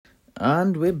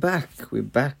And we're back. We're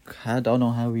back. I don't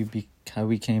know how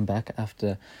we came back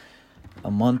after a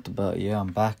month, but yeah,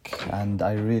 I'm back, and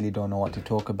I really don't know what to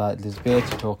talk about. There's bare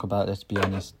to talk about, let's be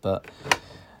honest. But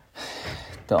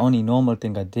the only normal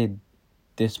thing I did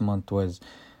this month was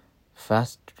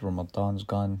fast. Ramadan's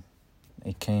gone.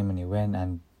 It came and it went,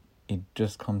 and it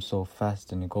just comes so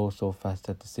fast and it goes so fast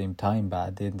at the same time. But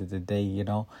at the end of the day, it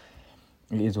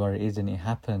is what it is, and it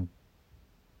happened.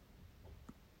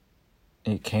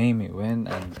 It came, it went,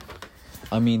 and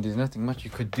I mean, there's nothing much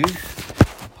you could do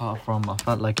apart from I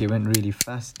felt like it went really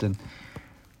fast, and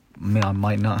I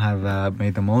might not have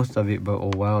made the most of it, but oh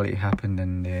well, it happened,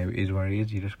 and it is what it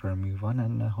is. You just gotta move on,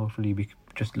 and hopefully we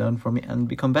just learn from it and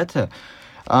become better.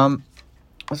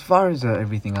 As far as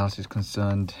everything else is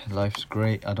concerned, life's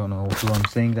great. I don't know who I'm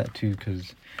saying that to,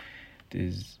 because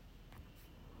there's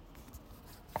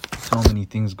so many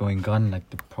things going on, like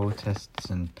the protests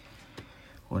and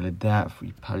all of that,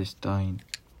 Free Palestine,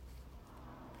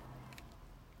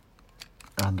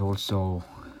 and also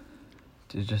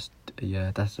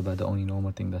that's about the only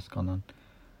normal thing that's gone on.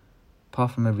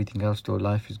 Apart from everything else though,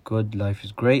 life is good, life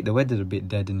is great. The weather's a bit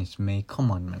dead and it's May.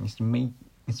 Come on, man, it's May.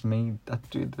 That's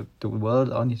the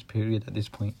world on its period at this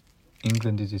point.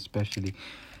 England is especially.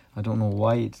 I don't know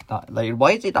why it's not, like,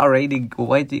 why is it not raining?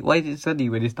 Why is it sunny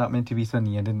when it's not meant to be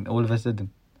sunny, and then all of a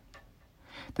sudden,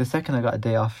 the second I got a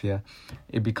day off here,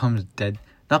 it becomes dead.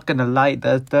 Not gonna lie,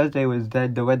 Thursday was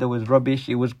dead. The weather was rubbish.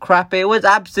 It was crap. It was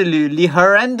absolutely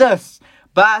horrendous.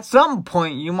 But at some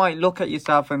point, you might look at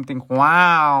yourself and think,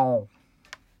 wow.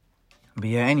 But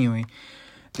yeah, anyway,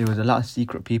 there was a lot of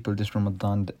secret people this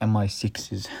Ramadan, the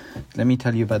MI6s. Let me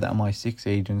tell you about the MI6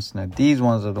 agents. Now, these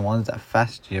ones are the ones that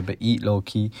fast here but eat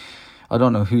low-key. I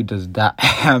don't know who does that.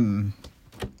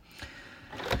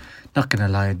 Not gonna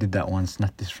lie, I did that once,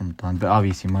 not this Ramadan, but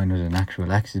obviously mine was an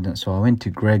actual accident. So I went to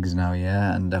Greg's now,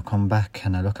 yeah, and I come back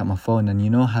and I look at my phone, and you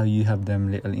know how you have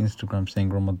them little Instagram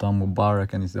saying Ramadan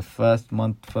Mubarak, and it's the first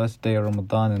day of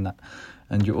Ramadan and that,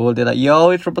 and you're all there like, yo,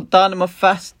 it's Ramadan, I'm a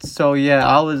fast. So yeah,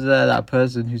 I was that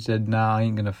person who said, nah, I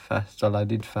ain't gonna fast. Well, I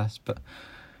did fast, but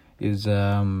it was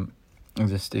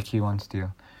a sticky one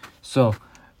still. So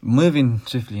moving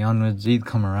swiftly onwards, Eid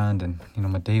come around, and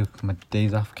my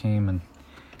days off came, and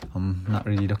I'm not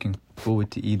really looking forward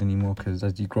to Eid anymore, because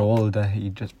as you grow older,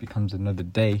 it just becomes another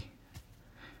day.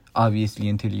 Obviously,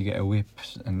 until you get a whip,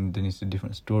 and then it's a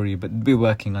different story. But we're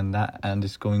working on that, and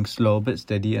it's going slow but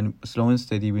steady, and slow and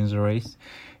steady wins the race.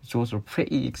 It's also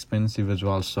pretty expensive as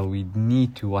well, so we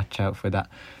need to watch out for that.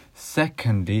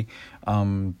 Secondly,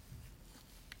 though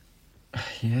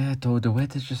the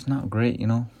weather's just not great,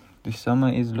 This summer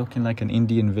is looking like an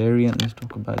Indian variant. Let's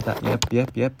talk about that.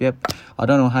 Yep. I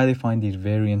don't know how they find these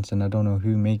variants, and I don't know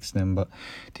who makes them, but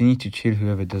they need to chill,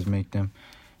 whoever does make them.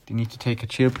 They need to take a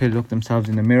chill pill, look themselves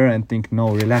in the mirror and think, no,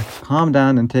 relax, calm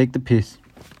down and take the piss.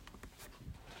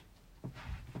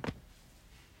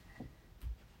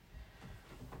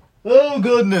 Oh,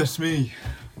 goodness me.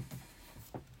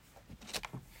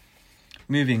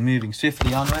 Moving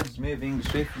swiftly onwards.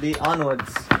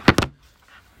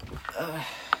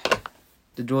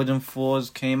 The Jordan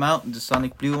 4s came out, the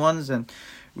Sonic Blue ones, and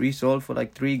resold for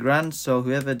like $3,000. So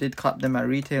whoever did cop them at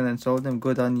retail and sold them,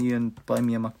 good on you, and buy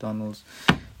me a McDonald's.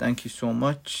 Thank you so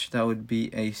much. That would be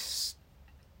a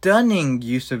stunning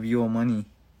use of your money.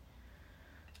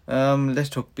 Let's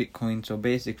talk Bitcoin. So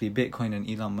basically, Bitcoin and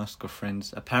Elon Musk are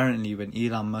friends. Apparently, when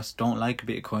Elon Musk don't like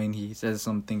Bitcoin, he says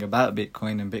something about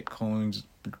Bitcoin, and Bitcoin's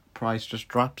price just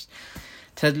drops.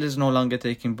 Tesla's no longer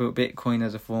taking Bitcoin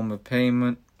as a form of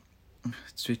payment,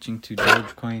 switching to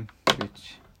Dogecoin,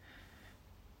 which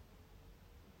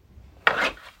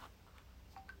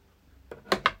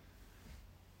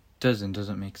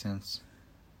doesn't make sense.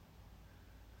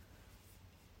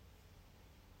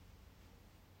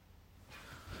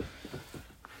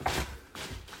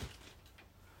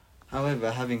 However,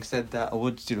 having said that, I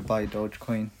would still buy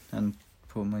Dogecoin and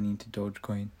put money into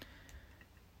Dogecoin.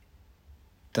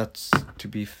 That's, to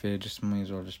be fair, just might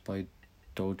as well just buy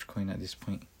Dogecoin at this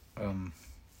point.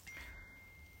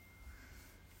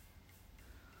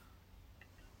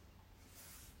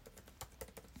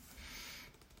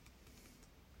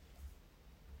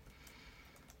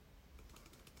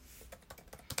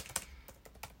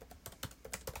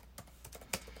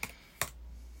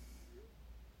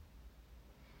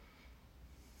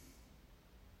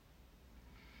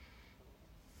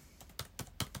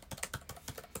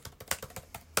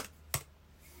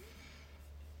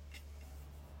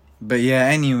 But yeah,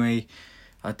 anyway,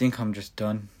 I think I'm just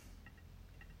done.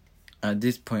 At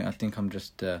this point, I think I'm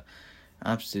just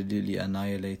absolutely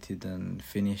annihilated and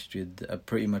finished with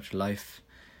pretty much life.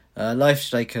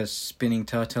 Life's like a spinning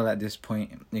turtle at this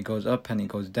point. It goes up and it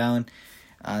goes down.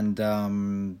 And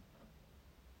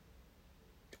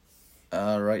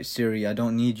right, Siri, I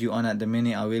don't need you on at the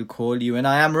minute. I will call you when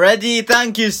I am ready.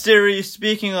 Thank you, Siri.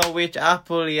 Speaking of which,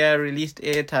 Apple, released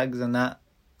AirTags and that.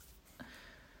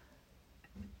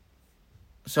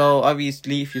 So,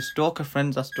 obviously, if your stalker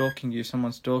friends are stalking you,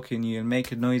 someone's stalking you, and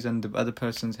make a noise on the other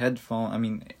person's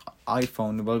iPhone,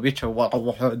 well, which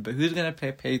but who's going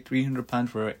to pay £300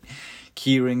 for a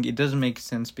keyring? It doesn't make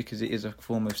sense because it is a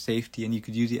form of safety, and you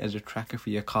could use it as a tracker for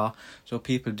your car. So,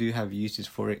 people do have uses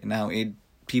for it. Now,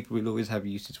 people will always have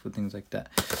uses for things like that.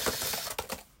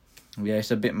 Yeah,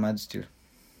 it's a bit mad still.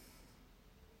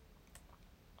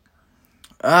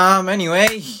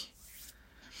 Anyway...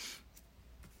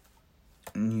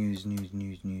 News.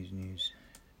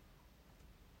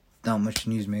 Not much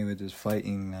news. Mayweather's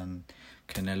fighting and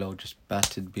Canelo just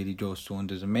battered Billy Joe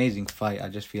Saunders. Amazing fight. I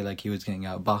just feel like he was getting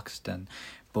outboxed and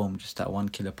boom, just that one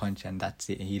killer punch and that's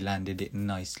it. He landed it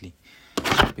nicely.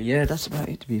 But yeah, that's about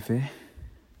it, to be fair.